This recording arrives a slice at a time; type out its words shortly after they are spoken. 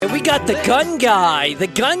we got the gun guy. The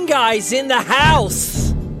gun guy's in the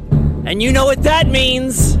house. And you know what that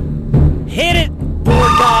means. Hit it, board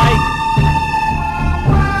guy.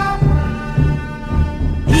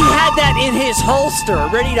 He had that in his holster,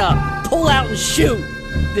 ready to pull out and shoot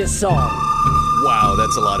this song. Wow,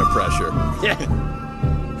 that's a lot of pressure. Yeah.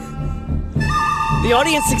 The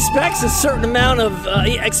audience expects a certain amount of,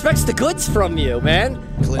 expects the goods from you, man.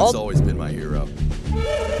 Clint's always been my hero.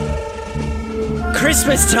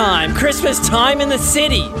 Christmas time in the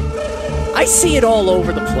city. I see it all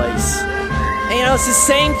over the place. And, you know, it's the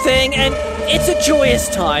same thing, and it's a joyous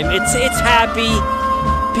time. It's happy.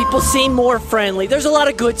 People seem more friendly. There's a lot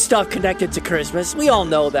of good stuff connected to Christmas. We all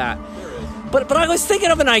know that. But I was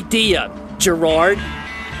thinking of an idea, Gerard.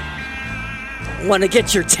 Want to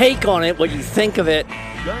get your take on it, what you think of it.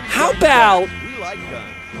 How about... We like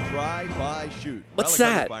guns. Try, buy, shoot. What's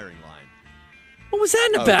Relic that? Firing line. What was that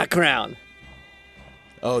in the background?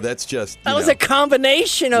 Oh, that's just... That was a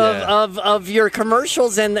combination of your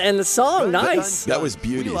commercials and the song. Nice. That was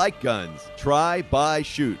beauty. We like guns. Try, buy,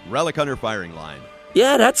 shoot. Relic Hunter firing line.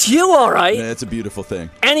 Yeah, that's you, all right. Yeah, that's a beautiful thing.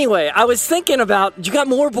 Anyway, I was thinking about... You got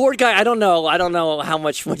more board guy? I don't know how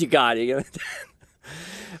much what you got.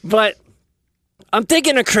 But... I'm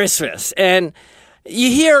thinking of Christmas, and you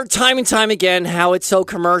hear time and time again how it's so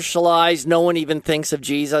commercialized, no one even thinks of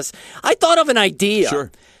Jesus. I thought of an idea.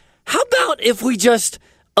 Sure. How about if we just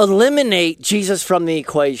eliminate Jesus from the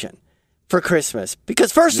equation for Christmas?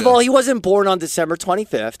 Because first of all, he wasn't born on December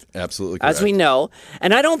 25th. Absolutely correct. As we know.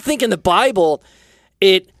 And I don't think in the Bible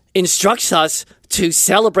it instructs us to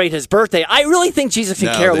celebrate his birthday. I really think Jesus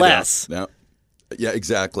can care less. No. Yeah,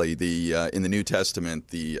 exactly. In the New Testament,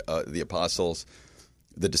 the apostles,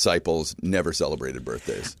 the disciples never celebrated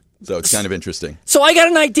birthdays. So it's kind of interesting. So I got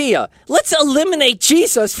an idea. Let's eliminate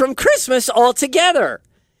Jesus from Christmas altogether.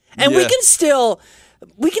 And we can still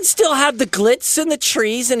have the glitz and the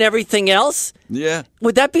trees and everything else. Yeah.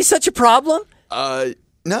 Would that be such a problem? No.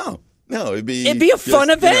 It'd be a fun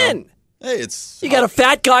event. Hey, you got a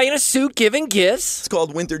fat guy in a suit giving gifts. It's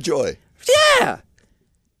called Winter Joy. Yeah.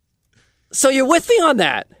 So you're with me on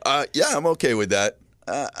that? Yeah, I'm okay with that.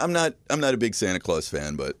 I'm not a big Santa Claus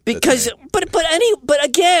fan, but again,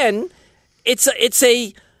 it's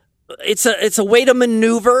a way to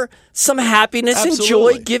maneuver some happiness Absolutely. and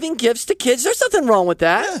joy, giving gifts to kids. There's nothing wrong with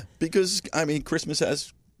that. Yeah, because Christmas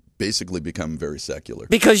has basically become very secular.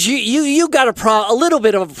 Because you got a little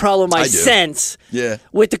bit of a problem, I sense,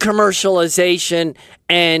 with the commercialization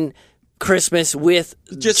and Christmas with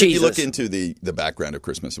just Jesus. If you look into the background of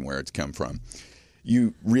Christmas and where it's come from,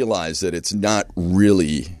 you realize that it's not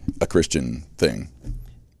really a Christian thing.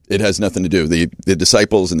 It has nothing to do. The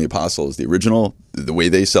disciples and the apostles, the way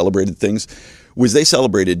they celebrated things was they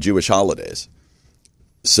celebrated Jewish holidays.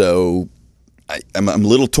 So I'm a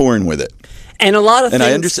little torn with it. And a lot of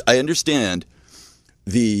things... I understand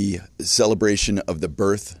the celebration of the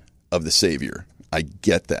birth of the Savior. I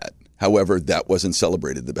get that. However, that wasn't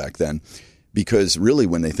celebrated back then because really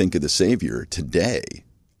when they think of the Savior today,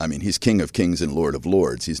 he's King of Kings and Lord of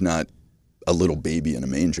Lords. He's not a little baby in a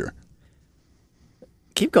manger.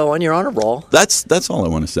 Keep going. You're on a roll. That's all I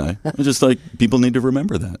want to say. It's just like people need to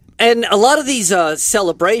remember that. And a lot of these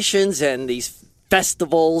celebrations and these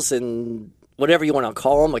festivals and whatever you want to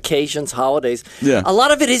call them, occasions, holidays, a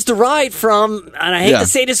lot of it is derived from, and I hate to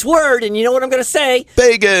say this word, and you know what I'm going to say?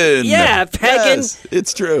 Pagan. Yeah, pagan. Yes,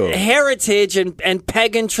 it's true. Heritage and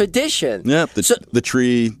pagan tradition. Yeah, the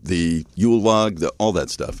tree, the Yule log, all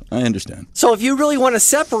that stuff. I understand. So if you really want to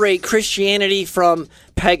separate Christianity from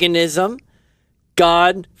paganism,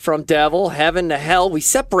 God from devil, heaven to hell, we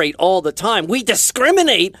separate all the time. We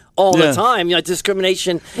discriminate all the time.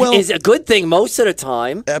 Discrimination is a good thing most of the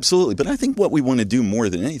time. Absolutely. But I think what we want to do more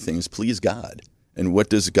than anything is please God. And what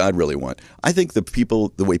does God really want? I think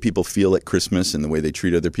the way people feel at Christmas and the way they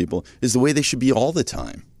treat other people is the way they should be all the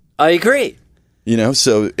time. I agree.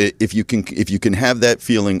 So if you can have that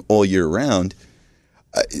feeling all year round,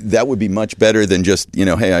 that would be much better than just,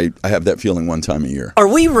 hey, I have that feeling one time a year. Are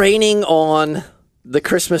we raining on the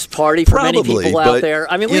Christmas party for many people out there?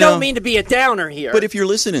 We don't mean to be a downer here. But if you're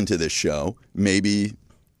listening to this show, maybe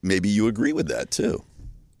you agree with that too.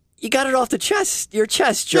 You got it off your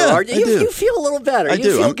chest, Gerard. Yeah, I do. You feel a little better. I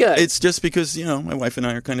do. Feel good. It's just because, my wife and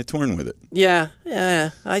I are kind of torn with it. Yeah,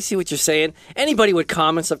 I see what you're saying. Anybody with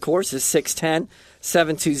comments, of course, is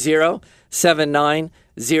 610-720-7900.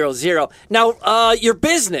 Now, your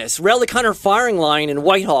business, Relic Hunter Firing Line in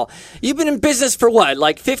Whitehall, you've been in business for what,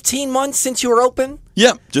 like 15 months since you were open?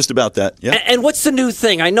 Yeah, just about that. Yeah. And what's the new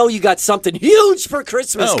thing? I know you got something huge for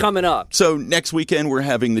Christmas coming up. So next weekend we're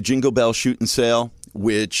having the Jingle Bell Shoot and Sale.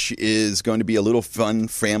 which is going to be a little fun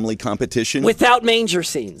family competition. Without manger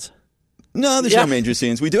scenes. No, there's no manger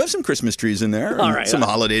scenes. We do have some Christmas trees in there. All right, some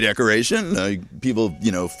holiday decoration. People,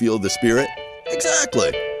 feel the spirit.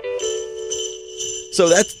 Exactly. So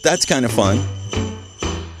that's kind of fun.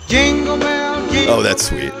 Jingle bell, jingle Oh, that's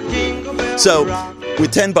sweet. So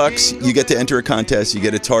with $10, you get to enter a contest. You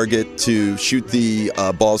get a target to shoot the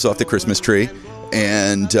balls off the Christmas tree.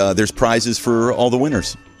 And there's prizes for all the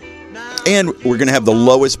winners. And we're going to have the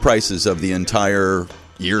lowest prices of the entire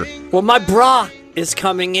year. Well, my bra is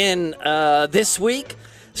coming in this week,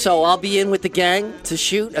 so I'll be in with the gang to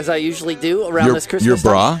shoot, as I usually do around this Christmas Your time.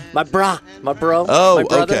 bra? My bro. Oh, my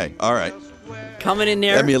brother, okay. All right. coming in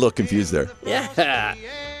there. Had me a little confused there. Yeah.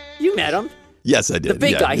 You met him. Yes, I did. The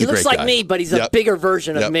big guy. He he's a looks great like guy. me, but he's a bigger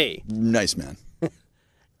version of me. Nice man.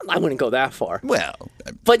 I wouldn't go that far. Well,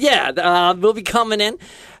 But yeah, we'll be coming in.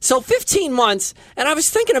 So 15 months, and I was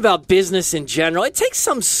thinking about business in general. It takes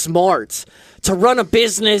some smarts to run a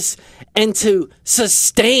business and to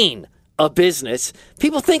sustain a business.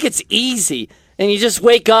 People think it's easy, and you just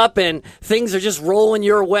wake up and things are just rolling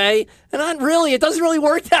your way. And not really. It doesn't really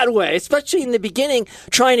work that way, especially in the beginning,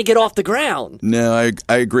 trying to get off the ground. no,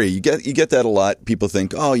 I agree. You get that a lot. People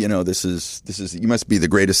think, oh, this is you must be the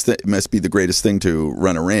greatest. It must be the greatest thing to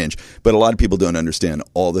run a range. But a lot of people don't understand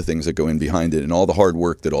all the things that go in behind it and all the hard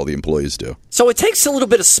work that all the employees do. So it takes a little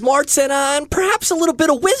bit of smarts and perhaps a little bit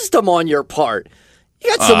of wisdom on your part.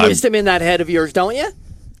 You got some wisdom in that head of yours, don't you?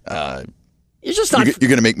 You're just not. You're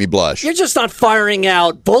going to make me blush. You're just not firing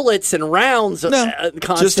out bullets and rounds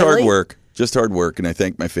constantly. Just hard work. Just hard work, and I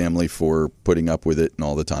thank my family for putting up with it and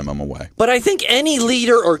all the time I'm away. But I think any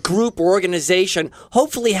leader or group or organization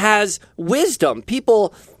hopefully has wisdom.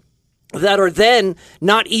 People that are then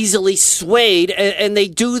not easily swayed and they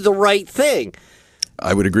do the right thing.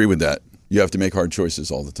 I would agree with that. You have to make hard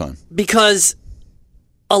choices all the time. Because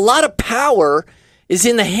a lot of power is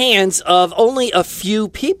in the hands of only a few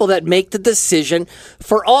people that make the decision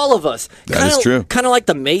for all of us. That is true. Kind of like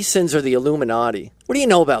the Masons or the Illuminati. What do you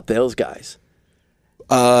know about those guys?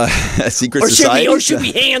 Secret society? Or should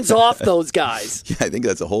be hands off those guys? Yeah, I think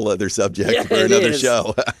that's a whole other subject Yeah, for it another is.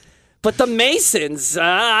 show. But the Masons,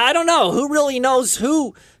 I don't know. Who really knows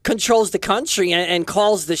who controls the country and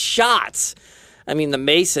calls the shots? I mean, the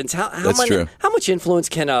Masons, That's true. How much influence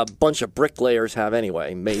can a bunch of bricklayers have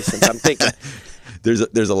anyway, Masons? I'm thinking.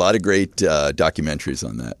 There's a lot of great documentaries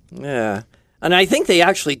on that. Yeah. And I think they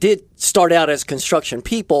actually did start out as construction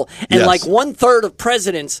people, and Yes. like 1/3 of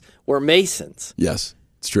presidents were Masons. Yes,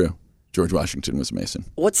 it's true. George Washington was a Mason.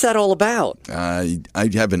 What's that all about? I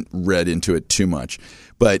haven't read into it too much.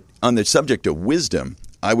 But on the subject of wisdom,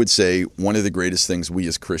 I would say one of the greatest things we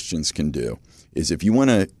as Christians can do is if you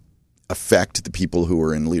want to affect the people who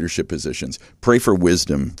are in leadership positions, pray for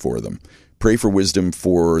wisdom for them. Pray for wisdom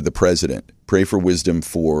for the president. Pray for wisdom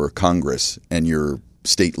for Congress and your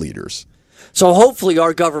state leaders. So hopefully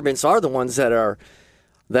our governments are the ones that are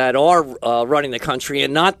running the country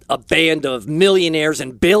and not a band of millionaires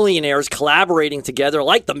and billionaires collaborating together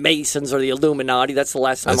like the Masons or the Illuminati. That's the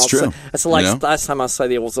last time That's true. say. That's the last time I'll say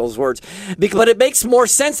those words. But it makes more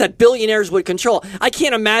sense that billionaires would control. I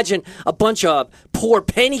can't imagine a bunch of poor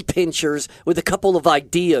penny pinchers with a couple of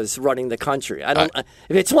ideas running the country. If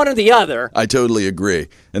it's one or the other. I totally agree.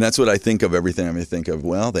 And that's what I think of every time I think of,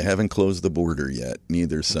 well, they haven't closed the border yet,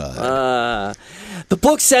 neither side. The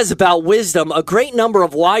book says about wisdom, a great number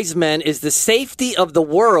of wise men is the safety of the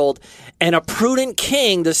world, and a prudent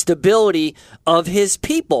king the stability of his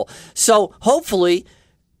people. So hopefully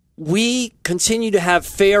we continue to have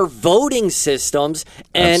fair voting systems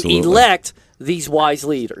and Absolutely. elect these wise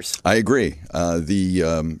leaders. I agree.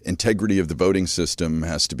 The integrity of the voting system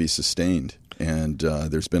has to be sustained, and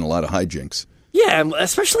there's been a lot of hijinks. Yeah,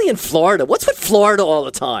 especially in Florida. What's with Florida all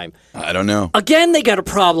the time? I don't know. Again, they got a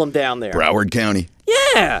problem down there. Broward County.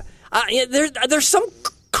 Yeah. There's some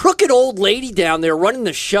crooked old lady down there running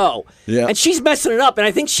the show. Yeah. And she's messing it up, and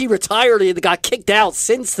I think she retired and got kicked out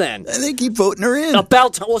since then. And they keep voting her in.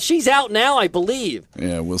 Well, she's out now, I believe.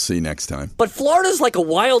 Yeah, we'll see next time. But Florida's like a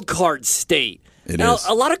wild card state. It Now, is.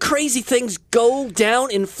 a lot of crazy things go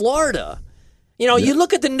down in Florida. You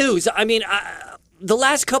look at the news. I mean, the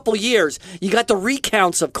last couple years, you got the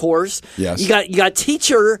recounts, of course. Yes. You got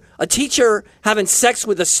a teacher having sex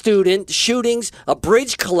with a student, shootings, a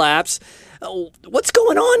bridge collapse. What's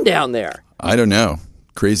going on down there? I don't know.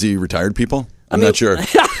 Crazy retired people? I'm not sure.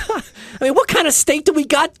 I mean, what kind of state do we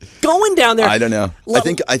got going down there? I don't know.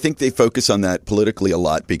 I think they focus on that politically a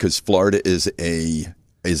lot because Florida is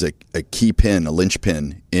a key pin, a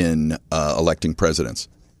linchpin in electing presidents.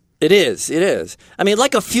 It is. I mean,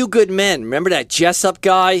 like A Few Good Men. Remember that Jessup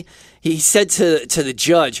guy? he said to the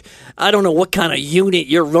judge, "I don't know what kind of unit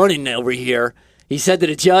you're running over here." He said to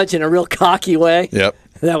the judge in a real cocky way. Yep.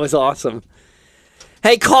 That was awesome.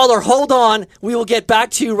 Hey, caller, hold on. We will get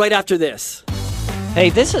back to you right after this. Hey,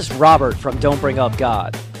 this is Robert from Don't Bring Up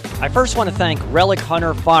God. I first want to thank Relic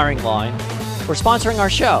Hunter Firing Line for sponsoring our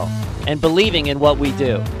show and believing in what we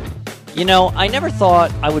do. You know, I never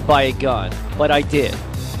thought I would buy a gun, but I did.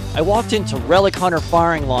 I walked into Relic Hunter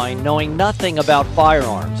Firing Line knowing nothing about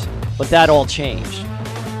firearms, but that all changed.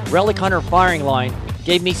 Relic Hunter Firing Line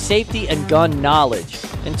gave me safety and gun knowledge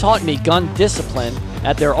and taught me gun discipline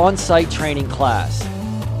at their on-site training class.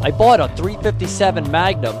 I bought a .357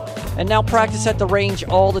 Magnum and now practice at the range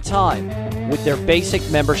all the time with their basic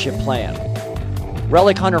membership plan.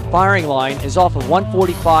 Relic Hunter Firing Line is off of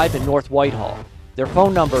 145 in North Whitehall. Their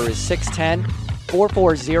phone number is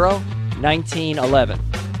 610-440-1911.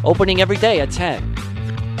 Opening every day at 10.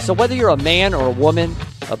 So whether you're a man or a woman,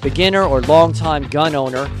 a beginner or longtime gun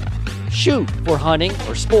owner, shoot for hunting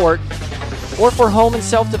or sport, or for home and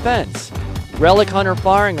self-defense, Relic Hunter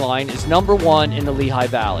Firing Line is #1 in the Lehigh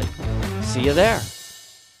Valley. See you there.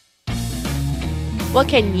 What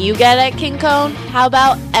can you get at King Cone? How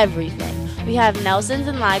about everything? We have Nelson's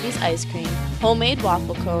and Livy's ice cream, homemade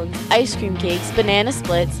waffle cones, ice cream cakes, banana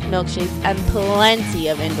splits, milkshakes, and plenty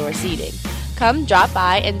of indoor seating. Come drop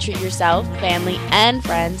by and treat yourself, family, and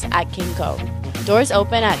friends at King Cone. Doors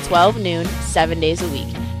open at 12 noon, 7 days a week.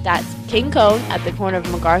 That's King Cone at the corner of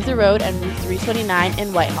MacArthur Road and Route 329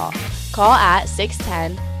 in Whitehall. Call at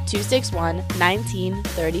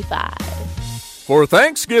 610-261-1935. For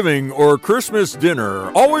Thanksgiving or Christmas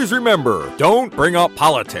dinner, always remember, don't bring up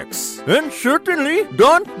politics. And certainly,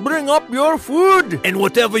 don't bring up your food. And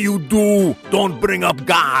whatever you do, don't bring up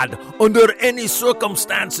God. Under any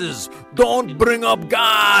circumstances, don't bring up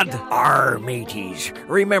God. Our mateys,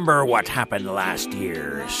 remember what happened last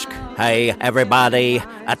year. Hey, everybody,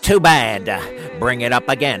 too bad. Bring it up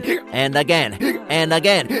again, and again, and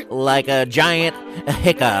again, like a giant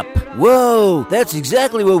hiccup. Whoa, that's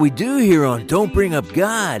exactly what we do here on Don't Bring Up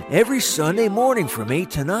God, every Sunday morning from 8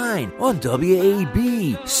 to 9 on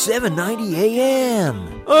WAB, 790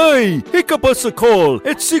 AM. Hey, hiccup us a call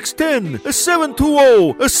at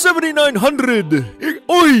 610-720-7900.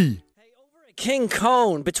 Oi! King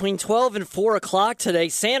Cone, between 12 and 4 o'clock today,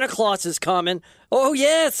 Santa Claus is coming. Oh,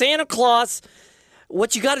 yeah, Santa Claus.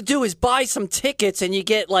 What you got to do is buy some tickets, and you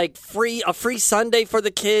get like a free Sunday for the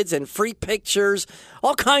kids and free pictures,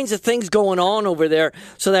 all kinds of things going on over there.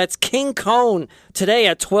 So that's King Cone today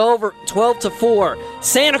at 12 to 4.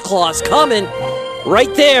 Santa Claus coming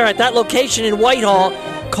right there at that location in Whitehall.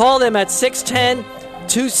 Call them at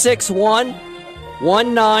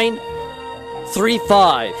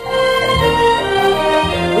 610-261-1935.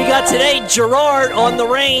 We got today Gerard on the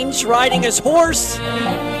range riding his horse,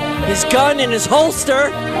 his gun in his holster,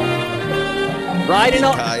 riding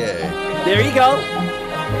on. There you go.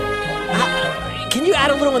 Can you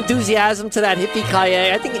add a little enthusiasm to that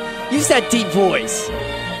hippie-ki-yay? I think use that deep voice.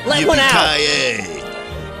 Let one out.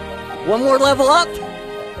 One more level up.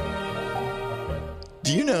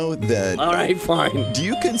 Do you know that? All right, fine. Do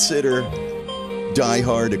you consider Die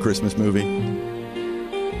Hard a Christmas movie?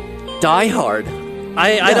 Die Hard.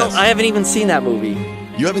 I don't. I haven't even seen that movie.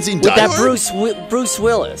 You haven't seen with Die that Hard? Bruce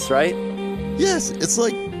Willis, right? Yes, it's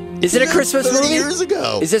like. Is it a Christmas 30 movie? Years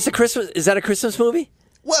ago. Is that a Christmas movie?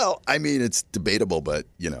 Well, I mean, it's debatable, but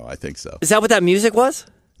I think so. Is that what that music was?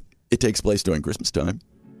 It takes place during Christmas time.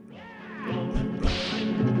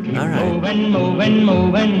 All right. Moving.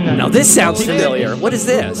 Now this sounds familiar. What is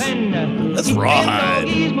this? That's Rawhide.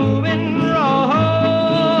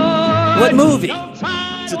 What movie?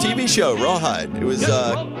 It's a TV show, Rawhide. It was,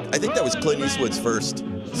 I think that was Clint Eastwood's first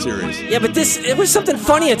series. Yeah, but it was something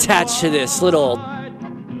funny attached to this little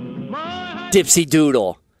dipsy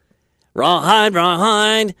doodle.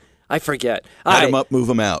 Rawhide. I forget. Add them up, move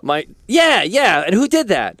them out. Yeah. And who did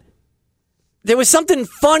that? There was something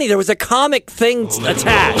funny. There was a comic thing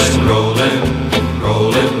attached. Rolling.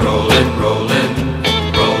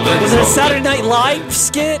 Was it a Saturday Night Live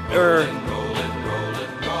skit or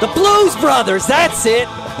the Blues Brothers? That's it.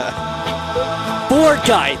 Board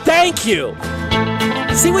guy. Thank you.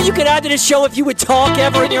 See what you could add to this show if you would talk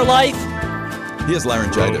ever in your life? He has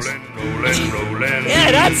laryngitis.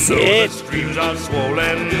 Yeah, that's it.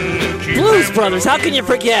 Blues Brothers, how can you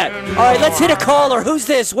forget? All right, let's hit a caller. Who's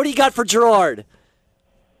this? What do you got for Gerard?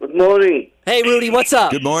 Good morning. Hey, Rudy, what's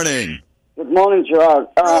up? Good morning. Good morning, Gerard.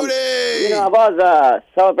 Rudy! I was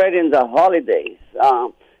celebrating the holidays.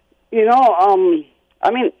 I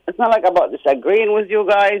mean, it's not like about disagreeing with you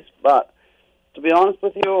guys, but to be honest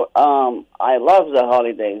with you, I love the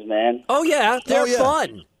holidays, man. Oh yeah, they're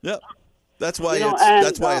fun. Yep. That's why You know,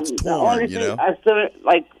 that's why it's the only torn. You thing know. I still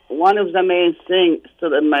like one of the main things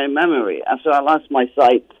still in my memory after I lost my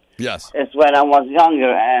sight. Yes. Is when I was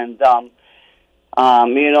younger, and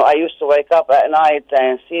I used to wake up at night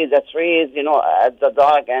and see the trees, at the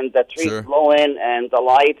dark, and the trees glowing, and the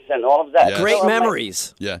lights, and all of that. Yes. Great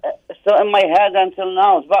memories. Still in my head until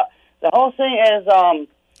now. But the whole thing is,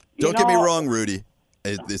 don't get me wrong, Rudy.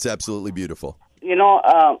 It's absolutely beautiful.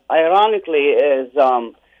 Ironically, is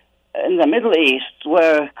in the Middle East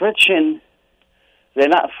where Christian, they're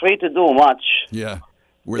not free to do much. Yeah,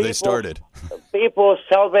 where they started. People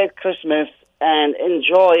celebrate Christmas and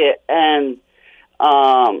enjoy it, and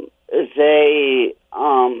they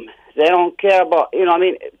don't care about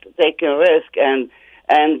taking risk, and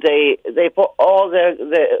they put all their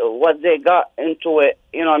what they got into it.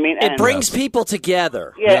 It brings people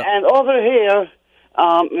together. Yeah, and over here,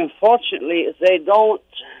 unfortunately, they don't.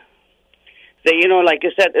 They like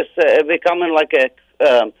you said, it's becoming like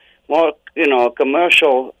a more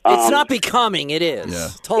commercial. It's not becoming. It is. Yeah.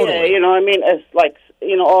 Totally. Yeah, it's like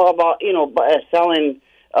all about selling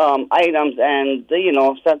items, and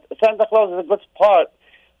Santa Claus is a good part,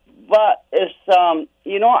 but it's I'm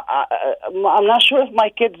not sure if my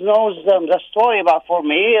kids knows the story about. For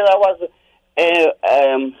me, that was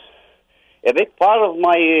a big part of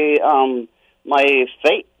my my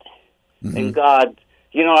faith in God.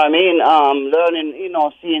 You know what I mean? Learning,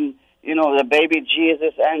 seeing the baby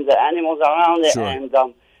Jesus and the animals around it,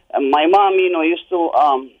 and my mom used to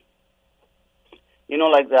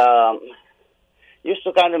used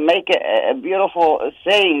to kind of make a beautiful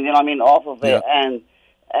saying, off of it, and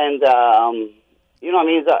the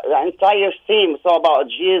entire theme is all about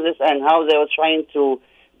Jesus and how they were trying to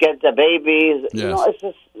get the babies. Yes. It's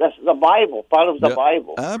just that's the Bible, part of the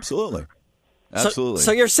Bible. Absolutely.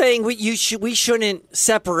 So you're saying we shouldn't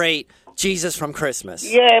separate Jesus from Christmas?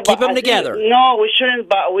 Yeah, keep them together. No, we shouldn't.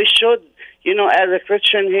 But we should. As a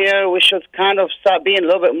Christian here, we should kind of start being a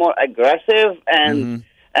little bit more aggressive and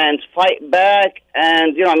fight back,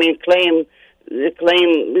 and claim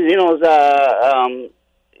claim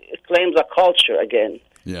the culture again.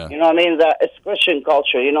 Yeah. It's Christian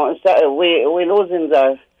culture. Instead we losing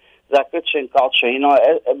the Christian culture.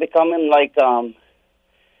 It becoming like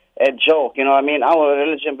a joke. Our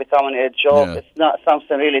religion becoming a joke. Yeah. It's not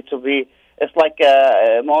something really to be. It's like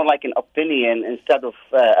more like an opinion instead of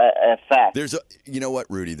a fact. You know what,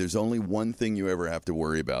 Rudy? There's only one thing you ever have to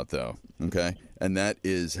worry about, though. Okay, and that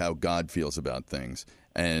is how God feels about things.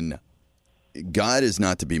 And God is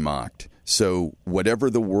not to be mocked. So whatever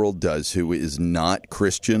the world does, who is not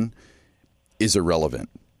Christian, is irrelevant.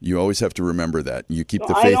 You always have to remember that. You keep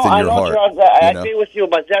the faith in your heart. Gerard, I agree with you,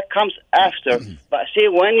 but that comes after. But see,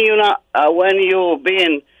 when you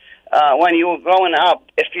were growing up,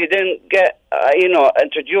 if you didn't get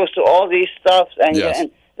introduced to all these stuff and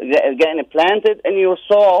getting planted in your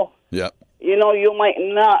soul, you might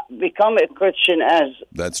not become a Christian as.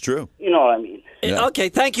 That's true. You know what I mean? Yeah. Okay,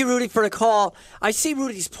 thank you, Rudy, for the call. I see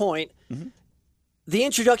Rudy's point. Mm-hmm. The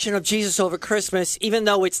introduction of Jesus over Christmas, even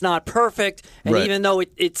though it's not perfect, and even though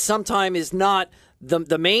it sometimes is not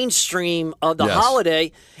the mainstream of the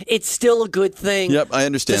holiday, it's still a good thing. Yep, I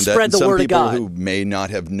understand to that. spread the some word of God. people who may not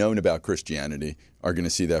have known about Christianity are going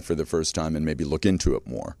to see that for the first time and maybe look into it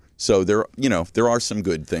more. So there are some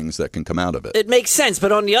good things that can come out of it. It makes sense,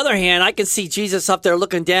 but on the other hand, I can see Jesus up there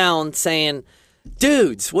looking down, saying,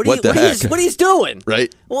 "Dudes, what are you doing?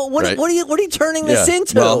 Right? Well, what are you turning this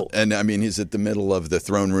into?" Well, and I mean, he's at the middle of the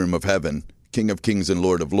throne room of heaven, King of Kings and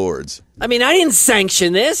Lord of Lords. I mean, I didn't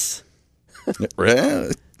sanction this.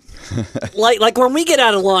 Right. like when we get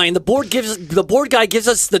out of line, the board guy gives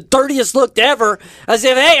us the dirtiest look ever, as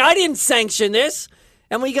if, hey, I didn't sanction this,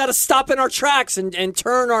 and we got to stop in our tracks and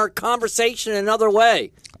turn our conversation another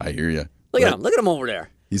way. I hear you. Look at him over there.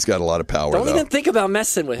 He's got a lot of power. Don't even think about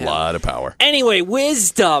messing with him. A lot of power. Anyway,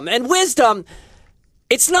 wisdom.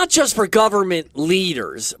 It's not just for government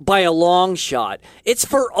leaders by a long shot. It's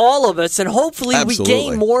for all of us, and hopefully we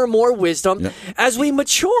gain more and more wisdom as we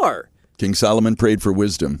mature. King Solomon prayed for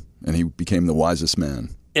wisdom, and he became the wisest man.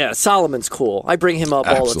 Yeah, Solomon's cool. I bring him up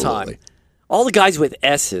all the time. All the guys with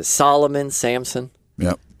S's, Solomon, Samson.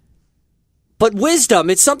 Yep. But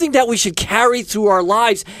wisdom, it's something that we should carry through our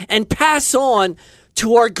lives and pass on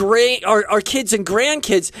to our kids and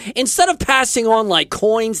grandkids, instead of passing on like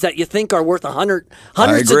coins that you think are worth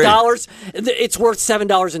hundreds of dollars. It's worth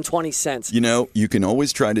 $7.20. You can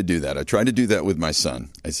always try to do that. I try to do that with my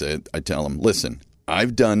son. I tell him, listen,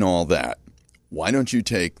 I've done all that. Why don't you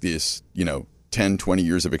take this, 10, 20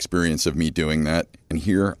 years of experience of me doing that, and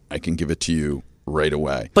here I can give it to you right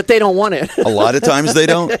away. But they don't want it. A lot of times they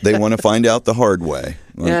don't. They want to find out the hard way.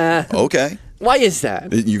 Like, okay. Why is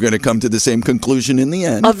that? You're going to come to the same conclusion in the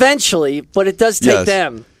end. Eventually, but it does take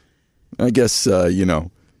them. I guess,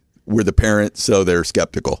 we're the parent, so they're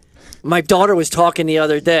skeptical. My daughter was talking the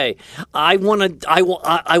other day. I want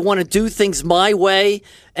to do things my way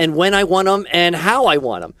and when I want them and how I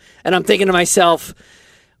want them. And I'm thinking to myself,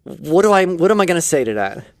 what am I going to say to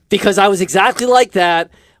that? Because I was exactly like that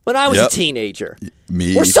when I was a teenager.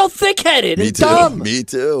 We're so thick-headed and dumb. Me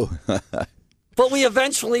too. But we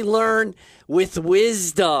eventually learn with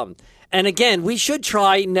wisdom. And again, we should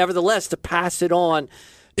try, nevertheless, to pass it on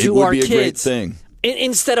to our kids. It would be a great thing.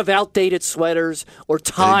 Instead of outdated sweaters or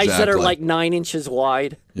ties that are like 9 inches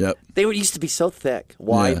wide. Yep. They used to be so thick.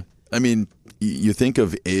 Why? Yeah. I mean, you think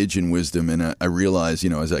of age and wisdom, and I realize,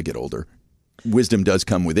 as I get older, wisdom does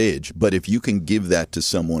come with age. But if you can give that to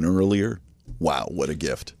someone earlier, wow, what a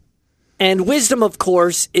gift. And wisdom, of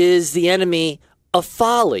course, is the enemy of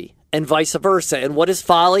folly and vice versa. And what is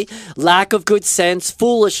folly? Lack of good sense,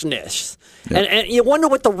 foolishness. Yep. And you wonder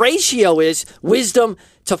what the ratio is, wisdom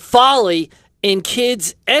to folly in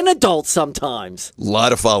kids and adults sometimes. A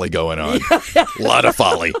lot of folly going on. A lot of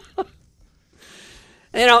folly.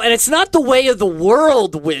 And it's not the way of the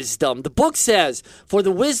world wisdom. The book says, for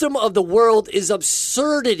the wisdom of the world is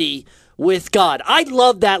absurdity with God. I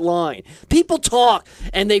love that line. People talk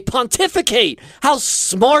and they pontificate how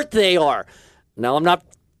smart they are. Now, I'm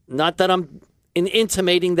not that I'm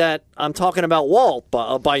intimating that I'm talking about Walt,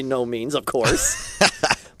 by no means, of course.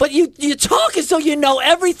 But you talk as though you know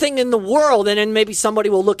everything in the world, and then maybe somebody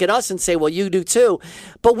will look at us and say, well, you do too.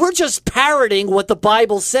 But we're just parroting what the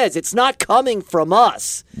Bible says. It's not coming from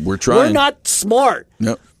us. We're trying. We're not smart.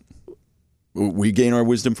 No. We gain our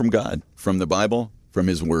wisdom from God, from the Bible, from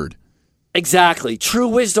His Word. Exactly. True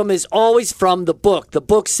wisdom is always from the book. The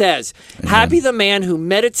book says, Amen. Happy the man who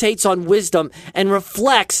meditates on wisdom and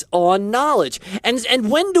reflects on knowledge. And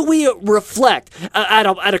when do we reflect?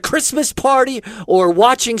 At a Christmas party, or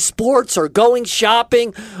watching sports, or going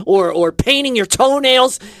shopping, or painting your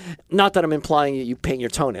toenails? Not that I'm implying you paint your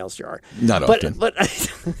toenails, Jar. Not often.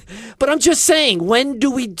 But I'm just saying, when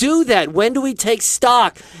do we do that? When do we take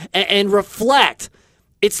stock and reflect?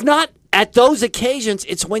 It's not at those occasions,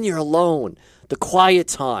 it's when you're alone, the quiet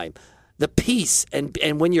time, the peace,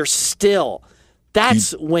 and when you're still.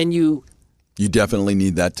 That's when you... You definitely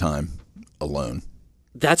need that time alone.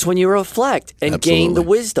 That's when you reflect and gain the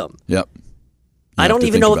wisdom. Yep. I don't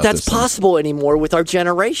even know if that's possible anymore with our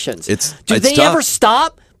generations. Do they ever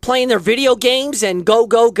stop playing their video games and go,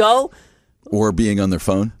 go, go? Or being on their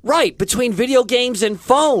phone? Right, between video games and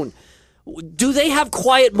phone. Do they have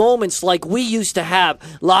quiet moments like we used to have,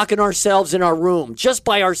 locking ourselves in our room, just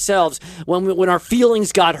by ourselves, when our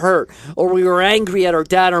feelings got hurt, or we were angry at our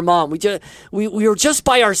dad or mom? We were just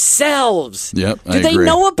by ourselves. Yep, I agree. Do they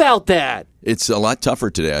know about that? It's a lot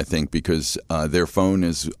tougher today, I think, because their phone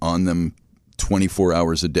is on them 24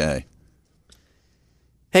 hours a day.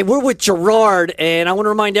 Hey, we're with Gerard, and I want to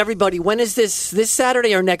remind everybody, when is this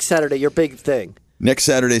Saturday or next Saturday, your big thing? Next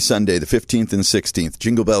Saturday, Sunday, the 15th and 16th,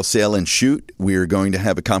 Jingle Bell Sail and Shoot. We are going to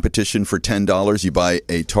have a competition for $10. You buy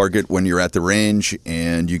a target when you're at the range,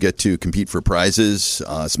 and you get to compete for prizes.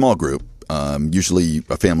 Small group. Usually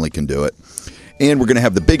a family can do it. And we're going to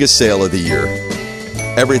have the biggest sale of the year.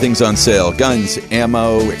 Everything's on sale. Guns,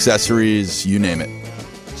 ammo, accessories, you name it.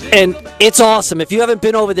 And it's awesome. If you haven't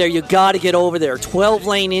been over there, you got to get over there.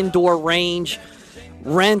 12-lane indoor range.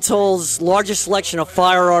 Rentals, largest selection of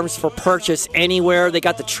firearms for purchase anywhere. They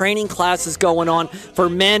got the training classes going on for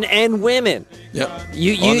men and women. Yep.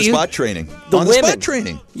 On-the-spot training. On-the-spot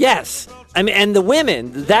training. Yes. I mean, and the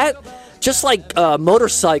women, that, just like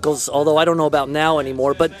motorcycles, although I don't know about now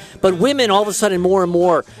anymore, but women, all of a sudden, more and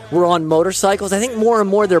more were on motorcycles. I think more and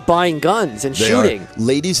more they're buying guns and shooting.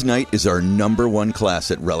 Ladies' Night is our #1 class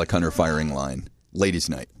at Relic Hunter Firing Line. Ladies'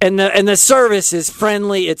 Night. And the service is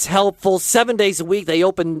friendly. It's helpful. 7 days a week. They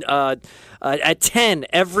open at 10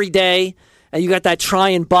 every day. And you got that try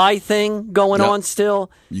and buy thing going on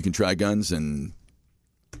still. You can try guns and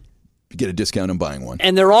get a discount on buying one.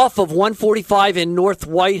 And they're off of 145 in North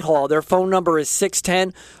Whitehall. Their phone number is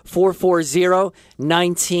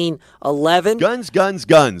 610-440-1911. Guns, guns,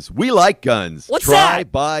 guns. We like guns. What's try,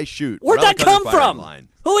 that? Buy, shoot. Where'd that come from?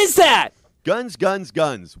 Who is that? Guns, guns,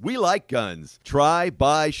 guns. We like guns. Try,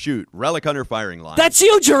 buy, shoot. Relic Hunter Firing Line. That's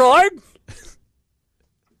you, Gerard.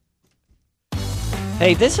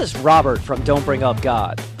 Hey, this is Robert from Don't Bring Up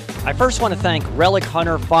God. I first want to thank Relic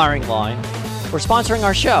Hunter Firing Line for sponsoring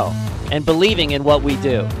our show and believing in what we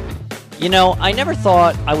do. You know, I never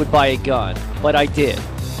thought I would buy a gun, but I did.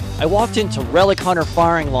 I walked into Relic Hunter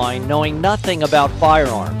firing line knowing nothing about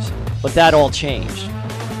firearms, but that all changed.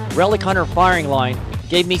 Relic Hunter firing line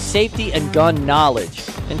gave me safety and gun knowledge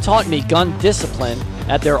and taught me gun discipline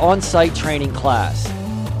at their on-site training class.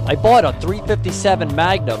 I bought a .357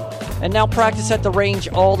 Magnum and now practice at the range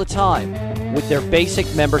all the time with their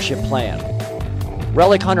basic membership plan.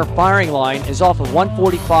 Relic Hunter firing line is off of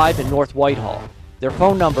 145 in North Whitehall. Their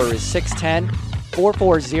phone number is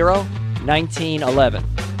 610-440-1911.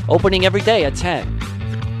 Opening every day at 10.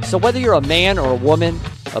 So whether you're a man or a woman,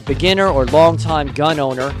 a beginner or longtime gun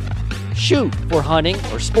owner, shoot for hunting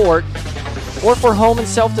or sport, or for home and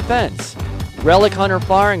self-defense, Relic Hunter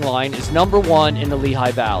firing line is #1 in the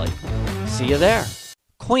Lehigh Valley. See you there.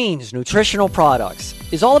 Queen's Nutritional Products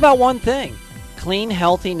is all about one thing: clean,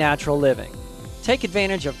 healthy, natural living. Take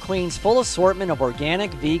advantage of Queen's full assortment of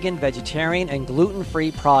organic, vegan, vegetarian, and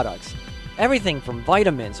gluten-free products. Everything from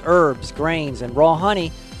vitamins, herbs, grains, and raw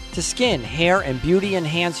honey to skin, hair, and beauty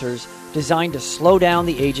enhancers designed to slow down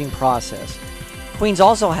the aging process. Queen's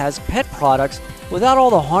also has pet products without all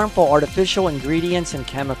the harmful artificial ingredients and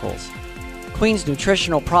chemicals. Queen's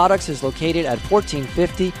Nutritional Products is located at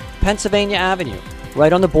 1450 Pennsylvania Avenue,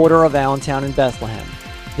 right on the border of Allentown and Bethlehem.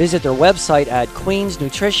 Visit their website at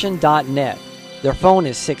queensnutrition.net. Their phone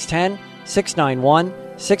is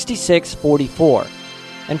 610-691-6644.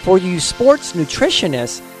 And for you sports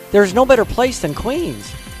nutritionists, there's no better place than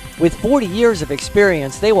Queen's. With 40 years of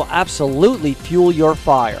experience, they will absolutely fuel your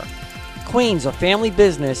fire. Queen's, a family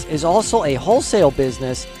business, is also a wholesale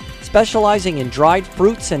business specializing in dried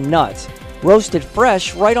fruits and nuts, roasted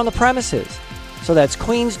fresh right on the premises. So that's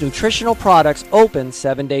Queen's Nutritional Products, open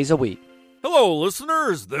 7 days a week. Hello,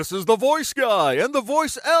 listeners. This is the Voice Guy and the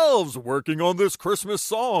Voice Elves working on this Christmas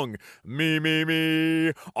song. Me, me,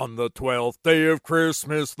 me. On the 12th day of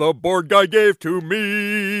Christmas, the board guy gave to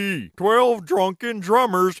me 12 drunken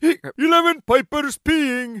drummers, 11 pipers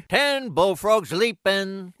peeing, 10 bullfrogs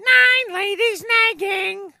leaping, 9 ladies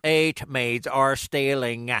nagging, 8 maids are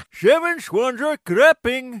stealing, 7 swans are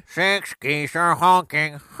crapping, 6 geese are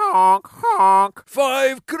honking, honk, honk,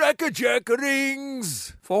 5 crackerjack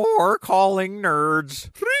rings, 4 calling nerds,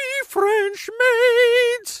 3 French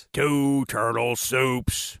maids, 2 turtle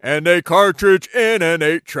soups, and a cartridge in an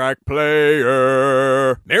 8-track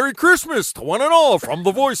player. Merry Christmas to one and all from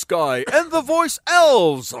the Voice Guy and the Voice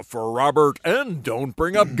Elves for Robert and Don't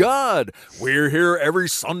Bring Up God. We're here every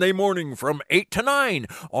Sunday morning from 8 to 9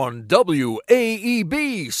 on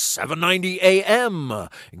WAEB 790 AM.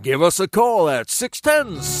 Give us a call at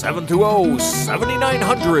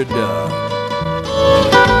 610-720-7900.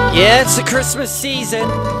 Yeah, it's the Christmas season.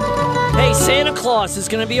 Hey, Santa Claus is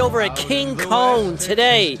going to be over at King Cone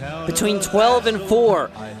today between 12 and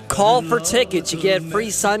 4. Call for tickets. You get free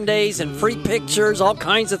Sundays and free pictures, all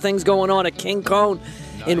kinds of things going on at King Cone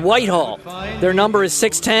in Whitehall. Their number is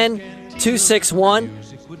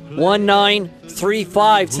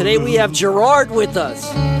 610-261-1935. Today we have Gerard with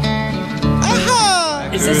us.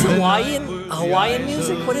 Is this Hawaiian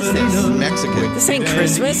music? What is this? Mexican. This ain't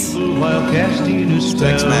Christmas.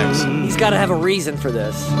 Tex-Mex. He's got to have a reason for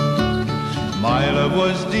this. My love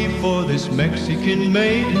was deep for this Mexican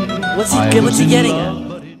maiden. What's he getting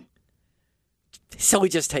at? So he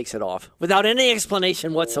just takes it off without any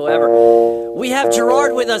explanation whatsoever. We have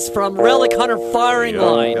Gerard with us from Relic Hunter firing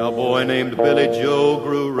line. A cowboy named Billy Joe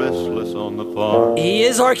grew restless on the farm. He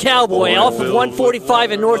is our cowboy off of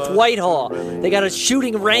 145 in North Whitehall. They got a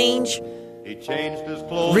shooting range, He changed his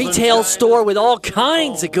clothes, retail store with all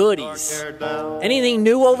kinds of goodies. Anything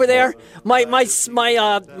new over there? My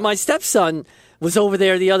stepson was over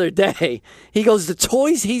there the other day. He goes, the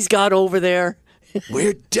toys he's got over there.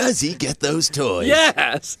 Where does he get those toys?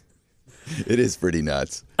 Yes. It is pretty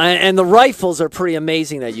nuts. And the rifles are pretty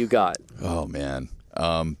amazing that you got. Oh, man.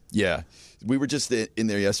 Yeah. We were just in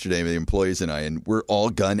there yesterday, the employees and I, and we're all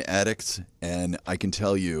gun addicts. And I can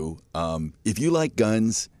tell you, if you like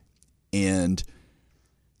guns and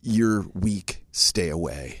you're weak, stay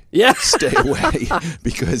away. Yeah. Stay away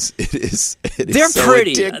because it is They're so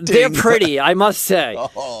pretty. addicting. They're pretty, I must say.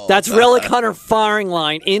 That's Relic Hunter firing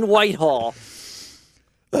line in Whitehall.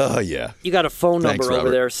 Oh, yeah. You got a phone number Thanks, over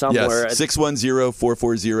there somewhere. Yes,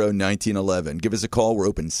 610-440-1911. Give us a call. We're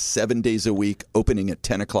open 7 days a week, opening at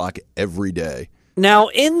 10 o'clock every day. Now,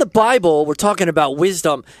 in the Bible, we're talking about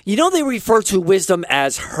wisdom. You know they refer to wisdom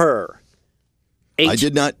as her. I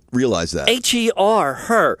did not realize that. H-E-R,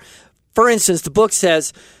 her. For instance, the book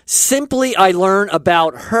says, simply I learn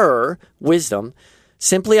about her, wisdom.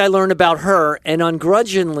 Simply, I learn about her, and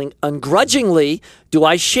ungrudgingly do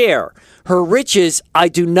I share. Her riches I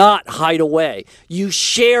do not hide away. You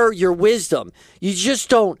share your wisdom. You just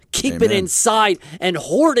don't keep it inside and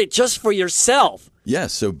hoard it just for yourself.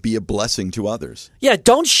 Yes, so be a blessing to others. Yeah,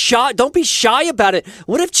 don't be shy about it.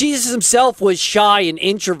 What if Jesus himself was shy and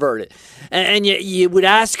introverted? And you would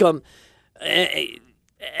ask him,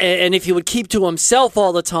 and if he would keep to himself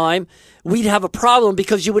all the time, we'd have a problem,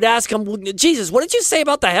 because you would ask him, Jesus, what did you say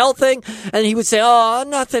about the hell thing? And he would say, oh,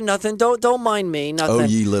 nothing. Don't mind me. Nothing. Oh,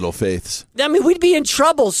 ye little faiths. I mean, we'd be in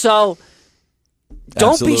trouble. So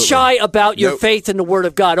don't Absolutely. be shy about your faith in the Word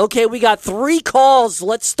of God. Okay, we got 3 calls.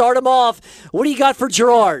 Let's start them off. What do you got for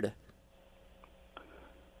Gerard?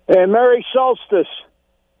 Hey, Merry Solstice.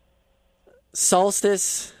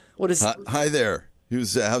 Solstice? What is? Hi there.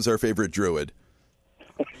 How's our favorite druid?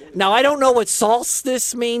 Now, I don't know what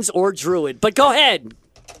solstice means or druid, but go ahead.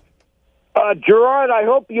 Gerard, I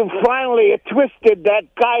hope you finally twisted that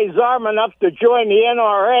guy's arm enough to join the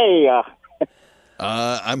NRA.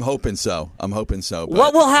 I'm hoping so. But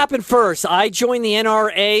What will happen first? I join the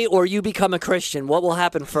NRA or you become a Christian? What will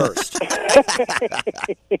happen first?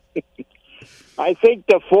 I think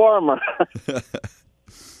the former.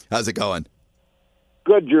 How's it going?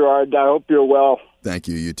 Good, Gerard. I hope you're well. Thank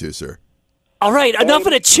you. You too, sir. All right, enough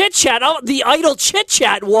of the chit-chat. Oh, the idle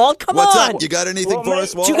chit-chat, Walt. Come What's on. up? You got anything for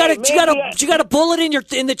us, Walt? You got a bullet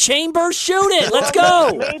in the chamber? Shoot it. Let's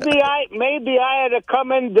go. Maybe I had to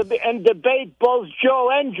come in and debate both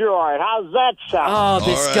Joe and Gerard. How's that sound? Oh,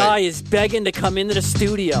 this guy is begging to come into the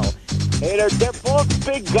studio. Hey, they're both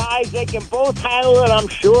big guys. They can both handle it, I'm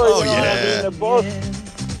sure. Oh, you know what I mean? yeah. They're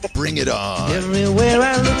both... Bring it on. Everywhere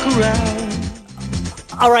I look around.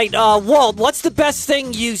 All right, Walt, what's the best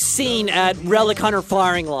thing you've seen at Relic Hunter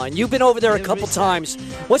Firing Line? You've been over there a couple times.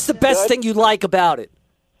 What's the best thing you like about it?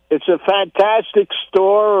 It's a fantastic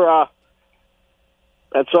store.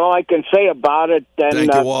 That's all I can say about it. And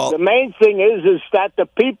Thank you, Walt. the main thing is that the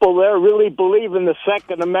people there really believe in the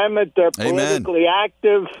Second Amendment. They're politically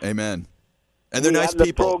active. Amen. And they're nice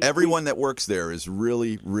people. Everyone that works there is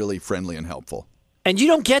really, really friendly and helpful. And you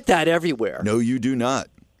don't get that everywhere. No, you do not.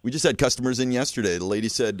 We just had customers in yesterday. The lady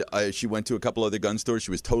said she went to a couple other gun stores. She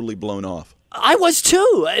was totally blown off. I was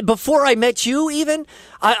too. Before I met you even,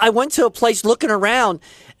 I went to a place looking around,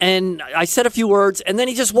 and I said a few words, and then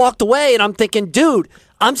he just walked away, and I'm thinking, dude,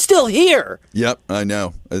 I'm still here. Yep, I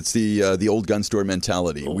know. It's the old gun store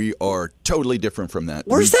mentality. We are totally different from that.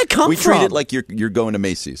 Where's that come from? We treat it like you're going to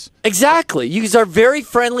Macy's. Exactly. You guys are very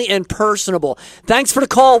friendly and personable. Thanks for the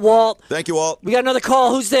call, Walt. Thank you, Walt. We got another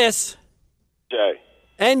call. Who's this? Jay.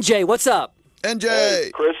 NJ, what's up? NJ.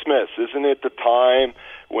 Hey, Christmas, isn't it the time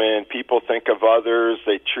when people think of others,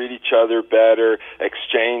 they treat each other better,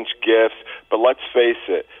 exchange gifts? But let's face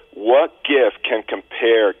it, what gift can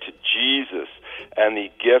compare to Jesus and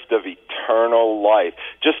the gift of eternal life?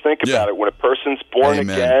 Just think about it. When a person's born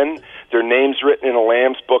again, their name's written in the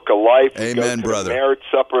Lamb's Book of Life. We go to the marriage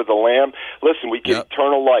supper of the Lamb. Listen, we get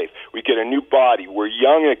eternal life. We get a new body. We're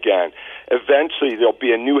young again. Eventually, there'll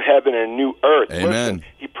be a new heaven and a new earth. Amen. Listen,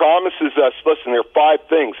 he promises us, listen, there are 5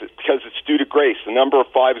 things because it's due to grace. The number of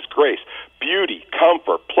 5 is grace. Beauty,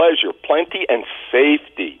 comfort, pleasure, plenty, and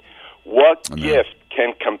safety. What gift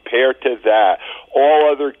can compare to that?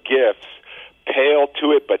 All other gifts pale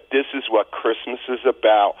to it, but this is what Christmas is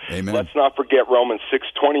about. Amen. Let's not forget Romans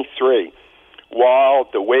 6:23. While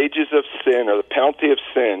the wages of sin, or the penalty of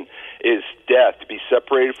sin, is death, to be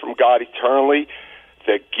separated from God eternally,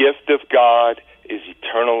 the gift of God is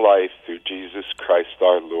eternal life through Jesus Christ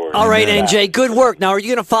our Lord. All right, NJ, good work. Now, are you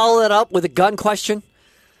going to follow that up with a gun question?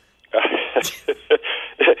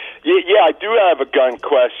 Yeah, I do have a gun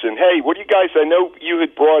question. Hey, what do you guys, I know you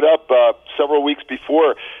had brought up several weeks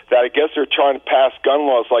before that I guess they're trying to pass gun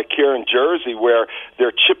laws like here in Jersey where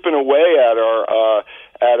they're chipping away at our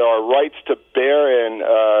rights to bear and,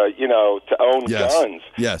 to own guns.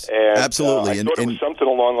 Yes, and, absolutely. I thought it was something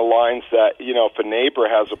along the lines that, if a neighbor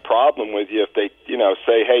has a problem with you, if they,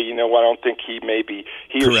 say, hey, I don't think he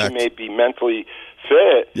or she may be mentally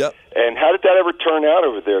fit. Yep. And how did that ever turn out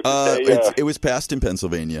over there? It was passed in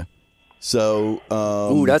Pennsylvania. So,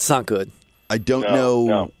 ooh, that's not good. I don't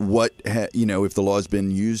know what if the law's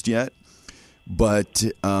been used yet, but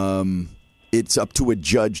it's up to a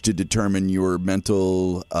judge to determine your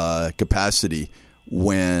mental capacity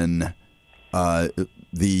when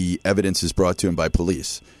the evidence is brought to him by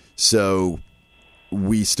police. So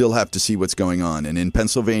we still have to see what's going on. And in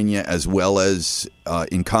Pennsylvania, as well as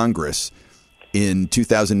in Congress, in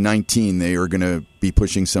 2019, they are going to be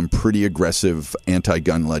pushing some pretty aggressive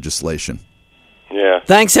anti-gun legislation. Yeah.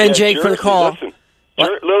 Thanks, NJ, for the call. Listen,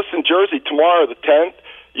 Listen, Jersey, tomorrow, the 10th,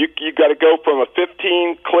 you got to go from a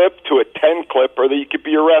 15 clip to a 10 clip, or that you could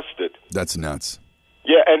be arrested. That's nuts.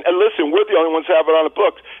 Yeah, and listen, we're the only ones who have it on the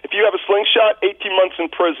books. If you have a slingshot, 18 months in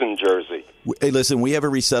prison, Jersey. Hey, listen, we have a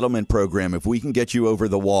resettlement program. If we can get you over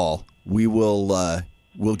the wall, we will.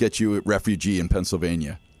 We'll get you a refugee in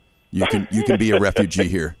Pennsylvania. You can be a refugee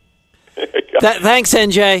here. Thanks,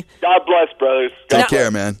 NJ. God bless, brothers. Take care,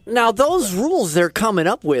 man. Now, those rules they're coming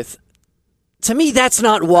up with, to me, that's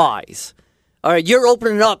not wise. All right, you're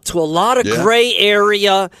opening up to a lot of gray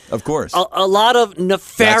area. Of course. A lot of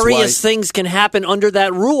nefarious things can happen under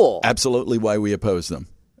that rule. Absolutely why we oppose them.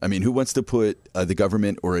 I mean, who wants to put the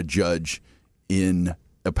government or a judge in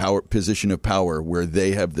a position of power where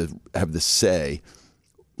they have the say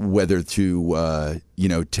whether to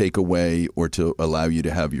take away or to allow you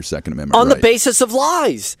to have your Second Amendment on right. the basis of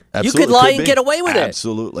lies? Absolutely. You could lie and get away with it.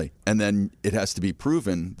 Absolutely. And then it has to be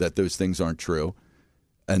proven that those things aren't true.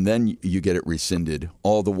 And then you get it rescinded.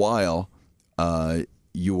 All the while,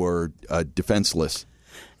 you are defenseless.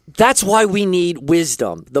 That's why we need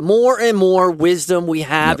wisdom. The more and more wisdom we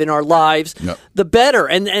have in our lives, the better.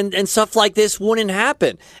 And stuff like this wouldn't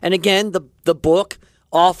happen. And again, the book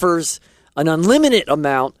offers an unlimited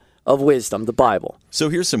amount of wisdom, the Bible. So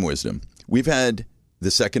here's some wisdom. We've had the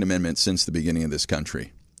Second Amendment since the beginning of this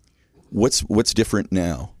country. What's different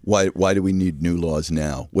now? Why do we need new laws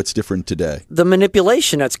now? What's different today? The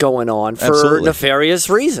manipulation that's going on for nefarious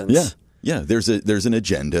reasons. Yeah. There's an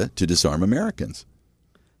agenda to disarm Americans.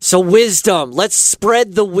 So wisdom. Let's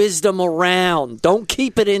spread the wisdom around. Don't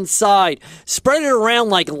keep it inside. Spread it around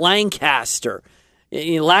like Lancaster.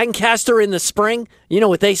 Lancaster in the spring. You know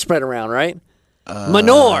what they spread around, right?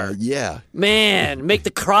 Manure. Yeah. Man, make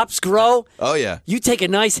the crops grow. Oh, yeah. You take a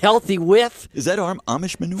nice, healthy whiff. Is that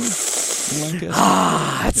Amish manure?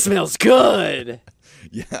 That smells good.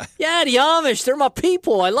 Yeah. Yeah, the Amish, they're my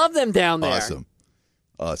people. I love them down there.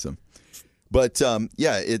 Awesome. But,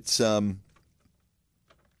 it's...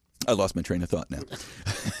 I lost my train of thought now.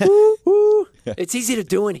 It's easy to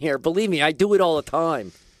do in here. Believe me, I do it all the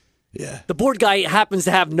time. Yeah. The board guy happens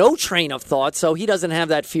to have no train of thought, so he doesn't have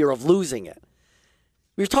that fear of losing it.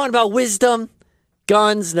 We were talking about wisdom,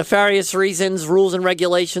 guns, nefarious reasons, rules and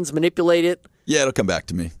regulations, manipulate it. Yeah, it'll come back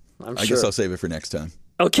to me. I guess I'll save it for next time.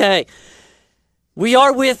 Okay. We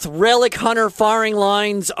are with Relic Hunter Firing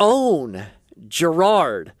Line's own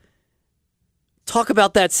Gerard. Talk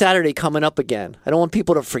about that Saturday coming up again. I don't want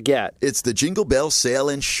people to forget. It's the Jingle Bell Sail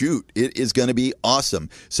and Shoot. It is going to be awesome.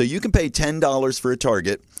 So you can pay $10 for a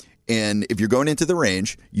target. And if you're going into the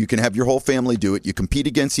range, you can have your whole family do it. You compete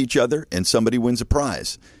against each other, and somebody wins a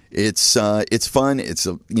prize. It's fun. It's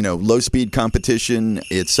a low speed competition.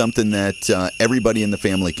 It's something that everybody in the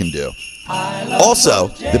family can do. Also,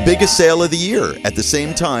 the biggest sale of the year at the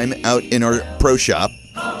same time out in our pro shop.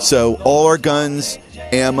 So all our guns,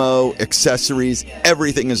 ammo, accessories,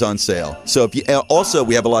 everything is on sale. So if you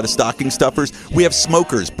we have a lot of stocking stuffers. We have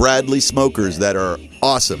smokers, Bradley smokers that are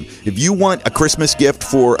awesome. If you want a Christmas gift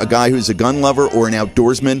for a guy who's a gun lover or an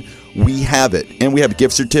outdoorsman, we have it. And we have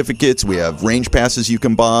gift certificates, we have range passes you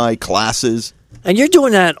can buy, classes. And you're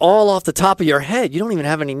doing that all off the top of your head. You don't even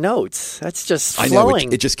have any notes. That's just flowing. I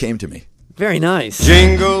know, it just came to me. Very nice.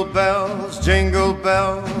 Jingle bells, jingle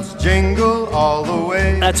all the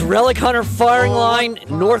way. That's Relic Hunter Firing Line,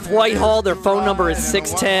 North Whitehall. Their phone number is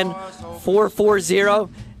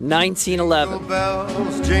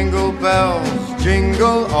 610-440-1911. Jingle bells,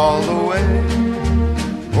 jingle all the way.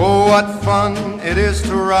 Oh, what fun it is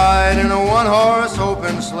to ride in a one-horse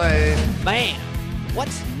open sleigh. Man,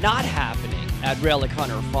 what's not happening at Relic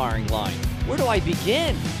Hunter Firing Line? Where do I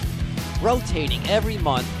begin? Rotating every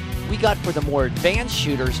month, we got for the more advanced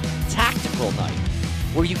shooters Tactical Night,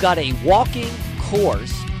 where you got a walking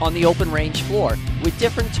course on the open range floor with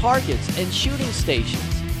different targets and shooting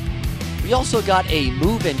stations. We also got a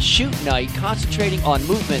move and shoot night concentrating on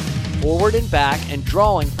movement forward and back and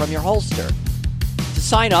drawing from your holster. To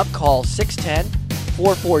sign up, call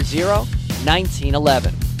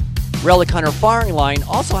 610-440-1911. Relic Hunter Firing Line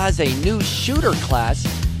also has a new shooter class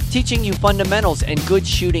teaching you fundamentals and good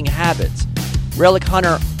shooting habits. Relic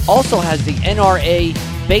Hunter also has the NRA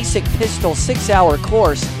Basic Pistol 6-hour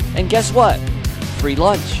course, and guess what? Free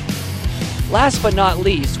lunch. Last but not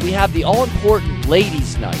least, we have the all-important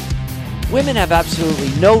Ladies' Night. Women have absolutely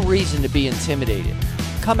no reason to be intimidated.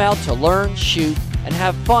 Come out to learn, shoot, and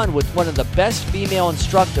have fun with one of the best female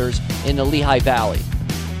instructors in the Lehigh Valley.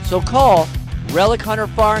 So call Relic Hunter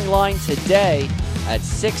Firing Line today at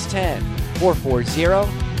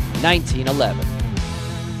 610-440-1911.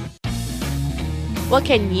 What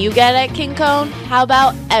can you get at King Cone? How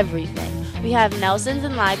about everything? We have Nelson's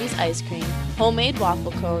and Livy's ice cream, homemade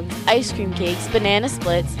waffle cones, ice cream cakes, banana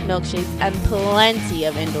splits, milkshakes, and plenty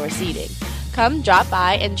of indoor seating. Come drop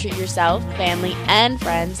by and treat yourself, family, and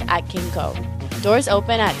friends at King Cone. Doors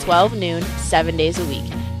open at 12 noon, 7 days a week.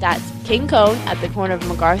 That's King Cone at the corner of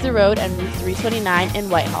MacArthur Road and Route 329 in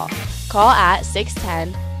Whitehall. Call at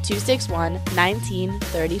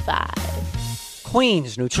 610-261-1935.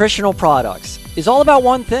 Queen's Nutritional Products is all about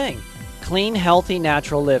one thing: clean, healthy,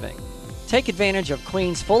 natural living. Take advantage of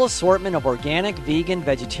Queen's full assortment of organic, vegan,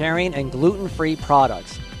 vegetarian, and gluten-free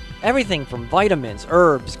products. Everything from vitamins,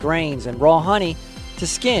 herbs, grains, and raw honey to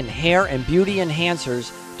skin, hair, and beauty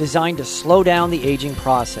enhancers designed to slow down the aging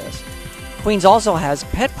process. Queen's also has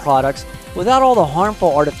pet products without all the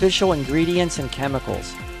harmful artificial ingredients and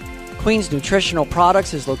chemicals. Queen's Nutritional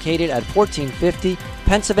Products is located at 1450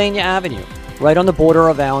 Pennsylvania Avenue, right on the border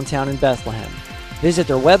of Allentown and Bethlehem. Visit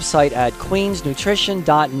their website at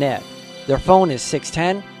queensnutrition.net. Their phone is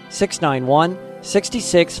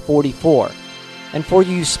 610-691-6644. And for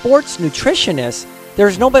you sports nutritionists,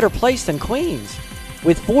 there's no better place than Queen's.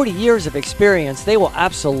 With 40 years of experience, they will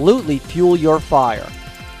absolutely fuel your fire.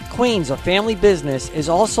 Queen's, a family business, is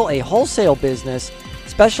also a wholesale business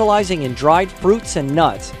specializing in dried fruits and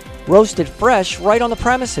nuts, roasted fresh right on the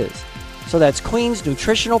premises. So that's Queen's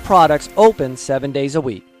Nutritional Products, open 7 days a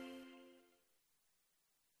week.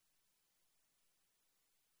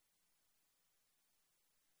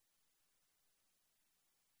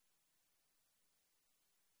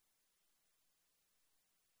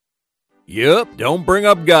 Yep, Don't Bring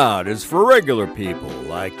Up God is for regular people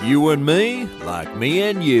like you and me, like me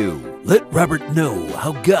and you. Let Robert know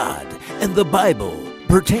how God and the Bible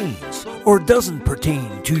pertains or doesn't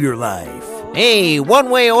pertain to your life. Hey, one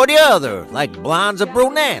way or the other, like blondes or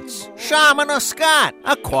brunettes, shaman or Scott,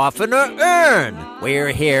 a coffin or urn.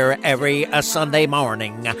 We're here every Sunday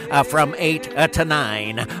morning from 8 to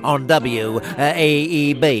 9 on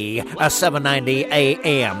WAEB 790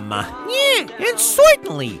 AM. Yeah, and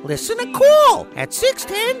certainly listen to call at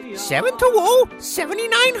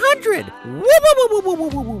 610-720-7900.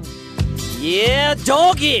 Woo-woo-woo-woo-woo-woo. Yeah,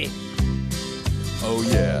 doggy! Oh,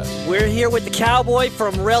 yeah. We're here with the cowboy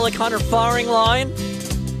from Relic Hunter Firing Line.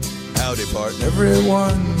 Howdy, partner.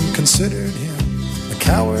 Everyone considered him the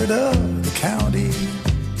coward of the county.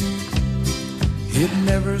 He'd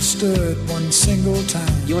never stood one single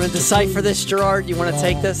time. You want to decipher this, Gerard? You want to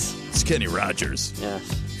take this? It's Kenny Rogers. Yes.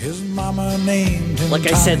 His mama named him Like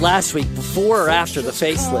I said last week, before or after the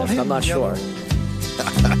facelift, I'm not sure.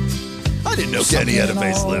 I didn't know Kenny had a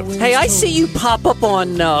facelift. Hey, I see you pop up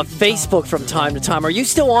on Facebook from time to time. Are you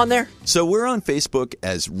still on there? So we're on Facebook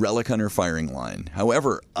as Relic Hunter Firing Line.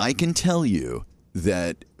 However, I can tell you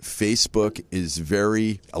that Facebook is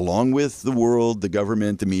very, along with the world, the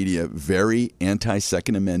government, the media, very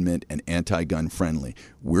anti-Second Amendment and anti-gun friendly.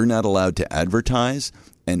 We're not allowed to advertise,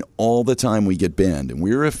 and all the time we get banned. And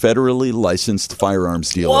we're a federally licensed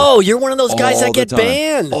firearms dealer. Whoa, you're one of those guys that get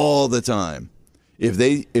banned. All the time. If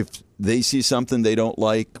they see something they don't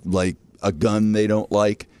like a gun they don't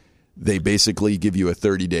like, they basically give you a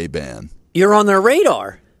 30-day ban. You're on their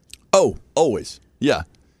radar. Oh, always. Yeah.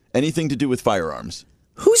 Anything to do with firearms.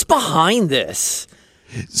 Who's behind this?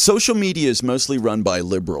 Social media is mostly run by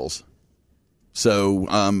liberals. So,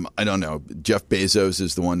 I don't know. Jeff Bezos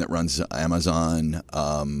is the one that runs Amazon.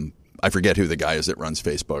 I forget who the guy is that runs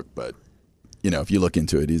Facebook, but if you look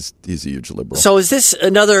into it, he's a huge liberal. So is this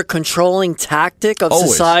another controlling tactic of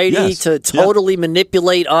society to totally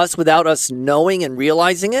manipulate us without us knowing and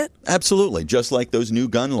realizing it? Absolutely. Just like those new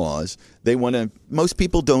gun laws, most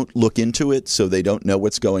people don't look into it, so they don't know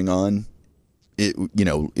what's going on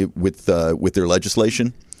with their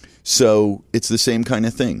legislation. So it's the same kind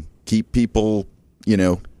of thing. Keep people,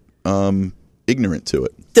 ignorant to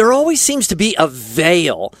it. There always seems to be a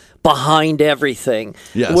veil behind everything,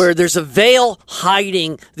 where there's a veil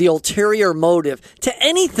hiding the ulterior motive to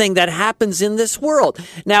anything that happens in this world.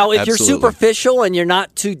 Now, if you're superficial and you're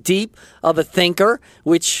not too deep of a thinker,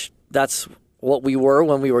 which that's what we were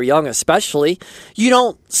when we were young especially, you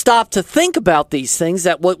don't stop to think about these things,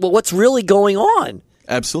 that what's really going on.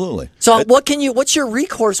 Absolutely. So what's your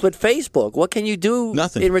recourse with Facebook? What can you do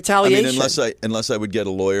in retaliation? I mean, unless I would get a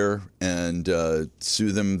lawyer and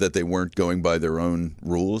sue them that they weren't going by their own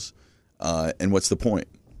rules. And what's the point,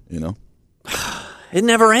 It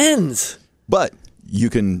never ends. But you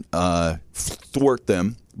can thwart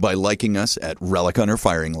them by liking us at Relic Hunter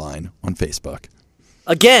Firing Line on Facebook.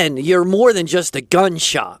 Again, you're more than just a gun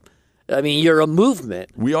shop. I mean, you're a movement.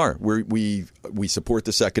 We are. We support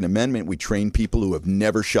the Second Amendment. We train people who have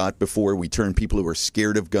never shot before. We turn people who are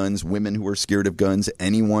scared of guns, women who are scared of guns,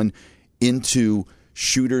 anyone into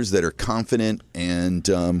shooters that are confident, and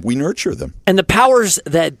we nurture them. And the powers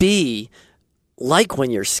that be, like when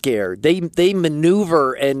you're scared, they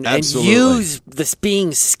maneuver and use this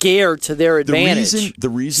being scared to their advantage. The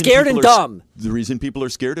reason scared and dumb. The reason people are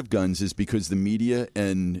scared of guns is because the media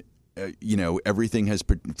and everything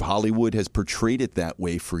Hollywood has portrayed it that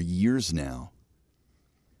way for years now.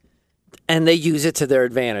 And they use it to their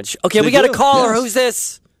advantage. Okay, we got a caller. Yes. Who's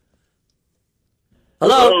this?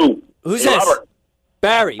 Hello? Who's this? Robert.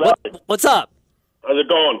 Barry. What's up? How's it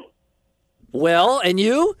going? Well, and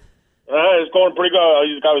you? It's going pretty good.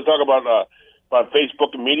 You guys was talking about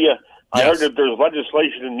Facebook and media. I heard that there's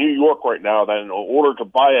legislation in New York right now that in order to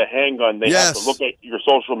buy a handgun, they have to look at your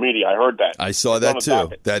social media. I heard that. I saw that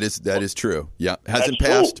too. That is true. Yeah, hasn't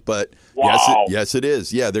passed, but yes, it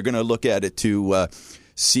is. Yeah, they're going to look at it to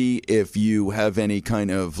see if you have any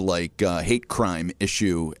kind of hate crime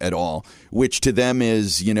issue at all, which to them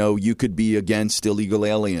is, you could be against illegal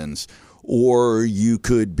aliens, or you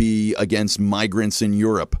could be against migrants in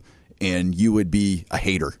Europe, and you would be a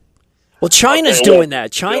hater. Well, China's doing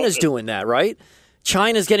that. China's doing that, right?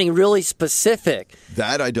 China's getting really specific.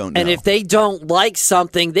 That I don't know. And if they don't like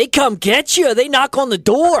something, they come get you. They knock on the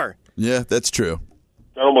door. Yeah, that's true.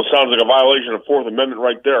 That almost sounds like a violation of the Fourth Amendment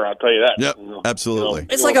right there. I'll tell you that. Yep, absolutely.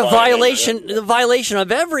 It's like a violation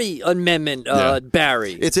of every amendment,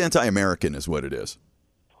 Barry. It's anti-American is what it is.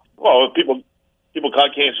 Well, people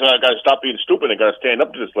can't say, I got to stop being stupid. They got to stand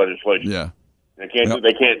up to this legislation. Yeah. They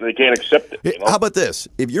can't accept it. How about this?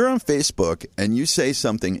 If you're on Facebook and you say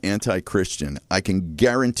something anti-Christian, I can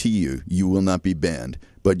guarantee you will not be banned.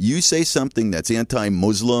 But you say something that's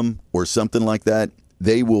anti-Muslim or something like that,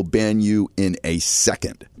 they will ban you in a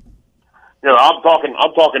second. I'm talking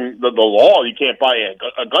the law. You can't buy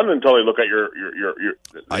a gun until they look at your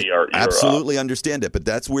I absolutely understand it, but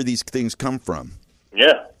that's where these things come from.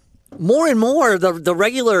 Yeah. More and more, the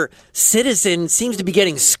regular citizen seems to be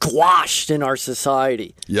getting squashed in our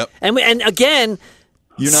society. Yep. And again,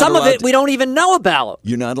 some of it we don't even know about.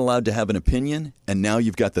 You're not allowed to have an opinion, and now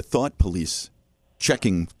you've got the thought police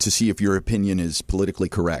checking to see if your opinion is politically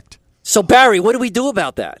correct. So, Barry, what do we do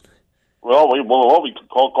about that? Well, we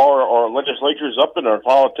call our legislatures up and our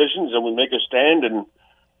politicians, and we make a stand, and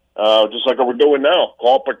just like we're doing now,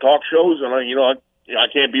 call up our talk shows, and I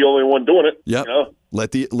can't be the only one doing it. Yep.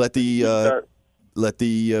 Let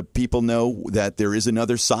the people know that there is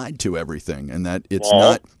another side to everything, and that it's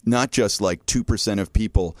not just like 2% of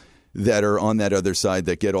people that are on that other side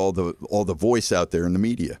that get all the voice out there in the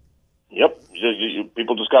media. Yep,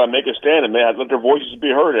 people just got to make a stand and let their voices be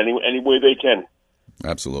heard any way they can.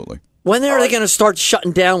 Absolutely. When are they going to start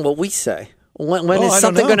shutting down what we say? When is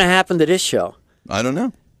something going to happen to this show? I don't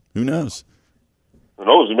know. Who knows? Who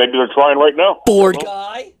knows? Maybe they're trying right now. Bored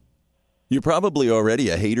guy. You're probably already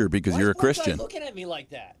a hater because you're a Christian. Why looking at me like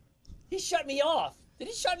that? He shut me off. Did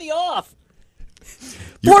he shut me off?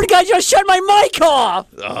 Bored guy just shut my mic off.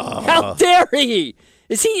 Oh. How dare he?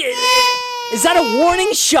 Is that a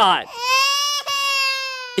warning shot?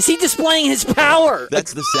 Is he displaying his power?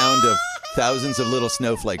 That's the sound of thousands of little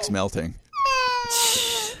snowflakes melting.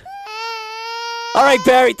 All right,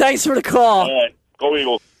 Barry, thanks for the call. All right, go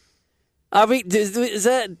Eagles. Is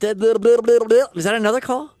that another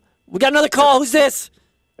call? We got another call. Who's this?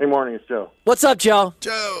 Hey, morning. It's Joe. What's up, Joe?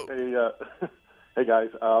 Joe. Hey guys.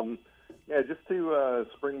 Just to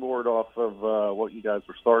springboard off of what you guys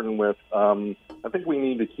were starting with, I think we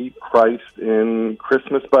need to keep Christ in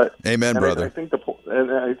Christmas. But amen, brother. I think the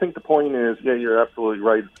point is, you're absolutely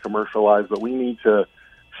right. It's commercialized, but we need to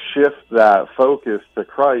shift that focus to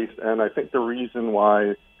Christ. And I think the reason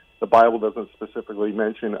why the Bible doesn't specifically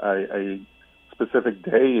mention a specific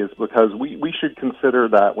day is because we should consider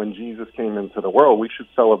that when Jesus came into the world, we should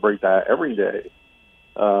celebrate that every day,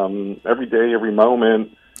 every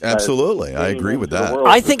moment. Absolutely. I agree with that.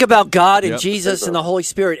 I think about God and Jesus and the Holy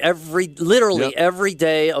Spirit every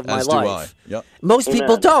day of my life. Yep. Most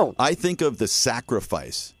people don't. I think of the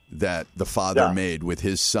sacrifice that the Father made with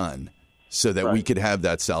his Son so that we could have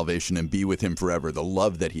that salvation and be with him forever, the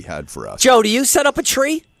love that he had for us. Joe, do you set up a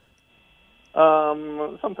tree?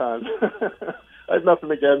 Sometimes. I have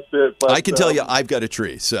nothing against it. But, I can tell you I've got a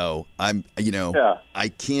tree, so I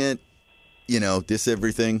can't, diss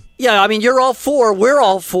everything. Yeah, I mean, we're all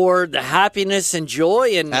for the happiness and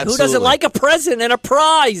joy, and who doesn't like a present and a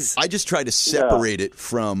prize? I just try to separate it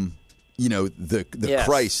from, the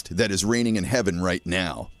Christ that is reigning in heaven right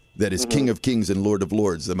now, that is King of Kings and Lord of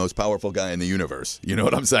Lords, the most powerful guy in the universe. You know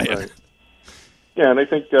what I'm saying? Right. Yeah, and I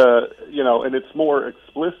think, and it's more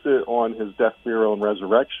explicit on his death, burial, and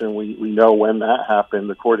resurrection. We know when that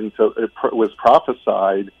happened. According to, it was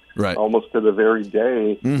prophesied Right. almost to the very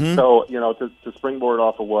day. Mhm. So, to springboard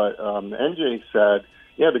off of what NJ said,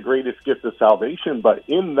 the greatest gift is salvation. But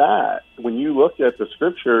in that, when you look at the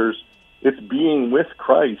scriptures, it's being with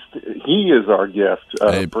Christ. He is our gift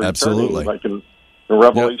for absolutely. eternity. Like in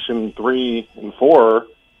Revelation 3 and 4,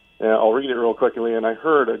 I'll read it real quickly. And I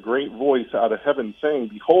heard a great voice out of heaven saying,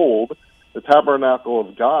 "Behold, the tabernacle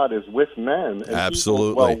of God is with men, and Absolutely.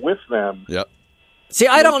 He will dwell with them." Yep. See,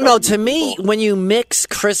 I don't know. To me, when you mix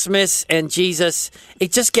Christmas and Jesus,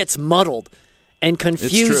 it just gets muddled and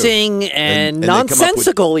confusing and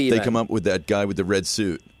nonsensical even. They come up with that guy with the red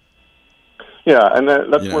suit. Yeah, and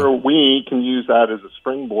that's where we can use that as a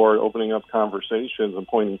springboard, opening up conversations and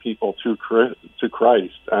pointing people to Christ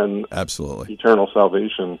and absolutely eternal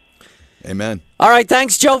salvation. Amen. All right,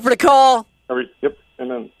 thanks, Joe, for the call. Yep, and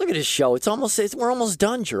then look at this show. We're almost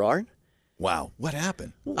done, Gerard. Wow, what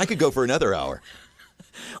happened? I could go for another hour.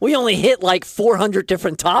 We only hit like 400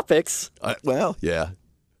 different topics. Well, yeah.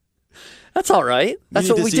 That's all right. That's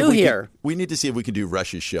what we do here. We need to see if we can do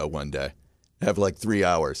Rush's show one day. Have like 3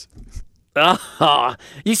 hours.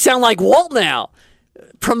 You sound like Walt now,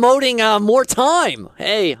 promoting more time.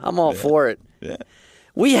 Hey, I'm all for it. Yeah.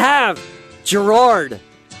 We have Gerard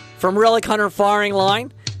from Relic Hunter Firing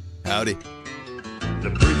Line. Howdy. The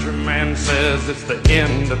preacher man says it's the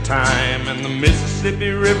end of time, and the Mississippi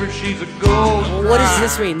River, she's a gold. What does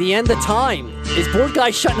this mean? The end of time? Is Board Guy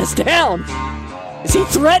shutting us down? Is he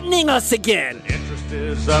threatening us again? Interest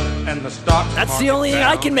is up, and the stock That's the only thing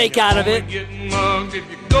I can make out of it. Getting mugged if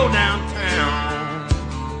you go downtown.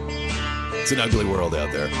 It's an ugly world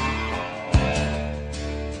out there.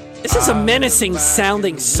 This is a menacing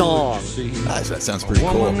sounding song. That sounds pretty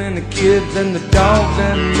cool. Woman and the kids and the dogs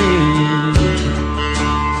and me.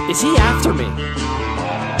 Is he after me?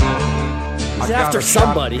 He's after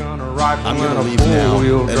somebody. I'm going to leave now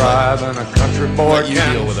and a country boy let you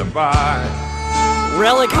deal with him.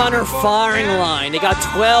 Relic Hunter Firing Line. They got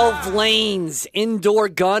 12 lanes, indoor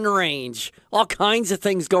gun range, all kinds of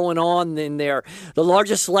things going on in there. The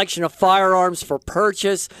largest selection of firearms for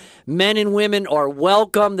purchase. Men and women are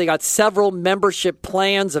welcome. They got several membership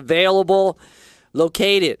plans available.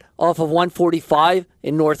 Located off of 145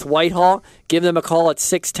 in North Whitehall. Give them a call at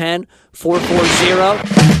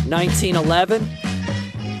 610-440-1911.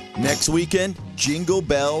 Next weekend, Jingle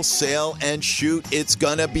Bell Sale and Shoot. It's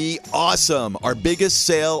going to be awesome. Our biggest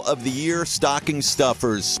sale of the year, stocking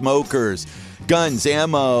stuffers, smokers, guns,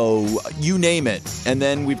 ammo, you name it. And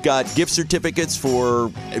then we've got gift certificates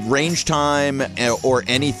for range time or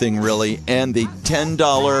anything really. And the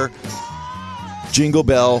 $10 Jingle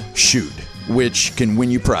Bell Shoot, which can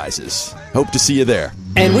win you prizes. Hope to see you there.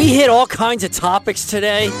 And we hit all kinds of topics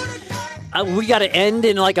today. We got to end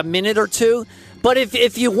in like a minute or two. But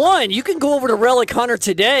if you want, you can go over to Relic Hunter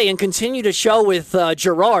today and continue the show with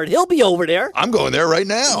Gerard. He'll be over there. I'm going there right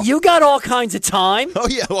now. You got all kinds of time. Oh,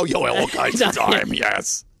 yeah. Oh, all kinds of time,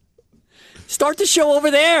 yes. Start the show over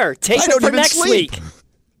there. Take it for next week.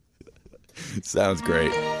 Sounds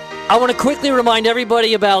great. I want to quickly remind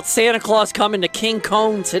everybody about Santa Claus coming to King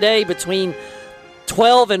Cone today between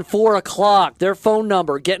 12 and 4 o'clock. Their phone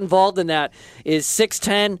number, get involved in that, is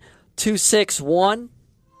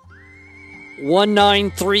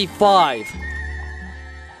 610-261-1935.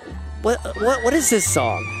 What is this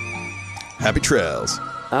song? Happy Trails.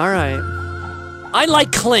 All right. I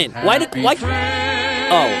like Clint. Why?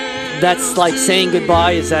 Oh, that's like saying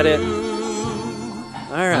goodbye. Is that it?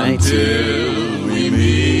 All right. Until we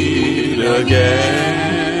meet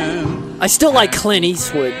again. I still like Clint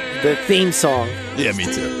Eastwood, the theme song. Yeah, me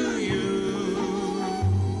too.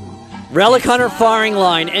 Relic Hunter Firing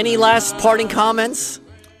Line. Any last parting comments?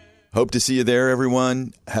 Hope to see you there,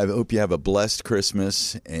 everyone. Hope you have a blessed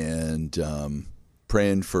Christmas and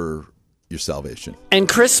praying for your salvation. And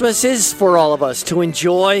Christmas is for all of us to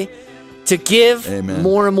enjoy, to give Amen.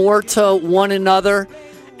 More and more to one another.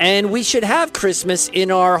 And we should have Christmas in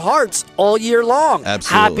our hearts all year long.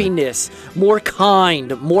 Absolutely. Happiness, more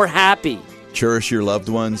kind, more happy. Cherish your loved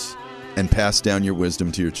ones and pass down your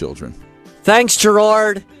wisdom to your children. Thanks,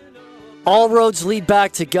 Gerard. All roads lead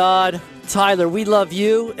back to God. Tyler, we love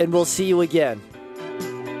you, and we'll see you again.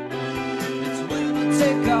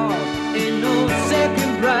 Take off, ain't no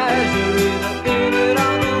second prize. You're either in it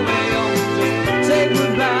on the way or just say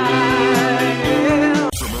goodbye. Yeah.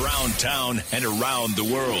 From around town and around the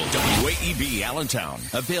world, WAEB Allentown.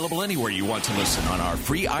 Available anywhere you want to listen on our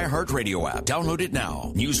free iHeartRadio app. Download it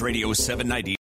now. News Radio 790.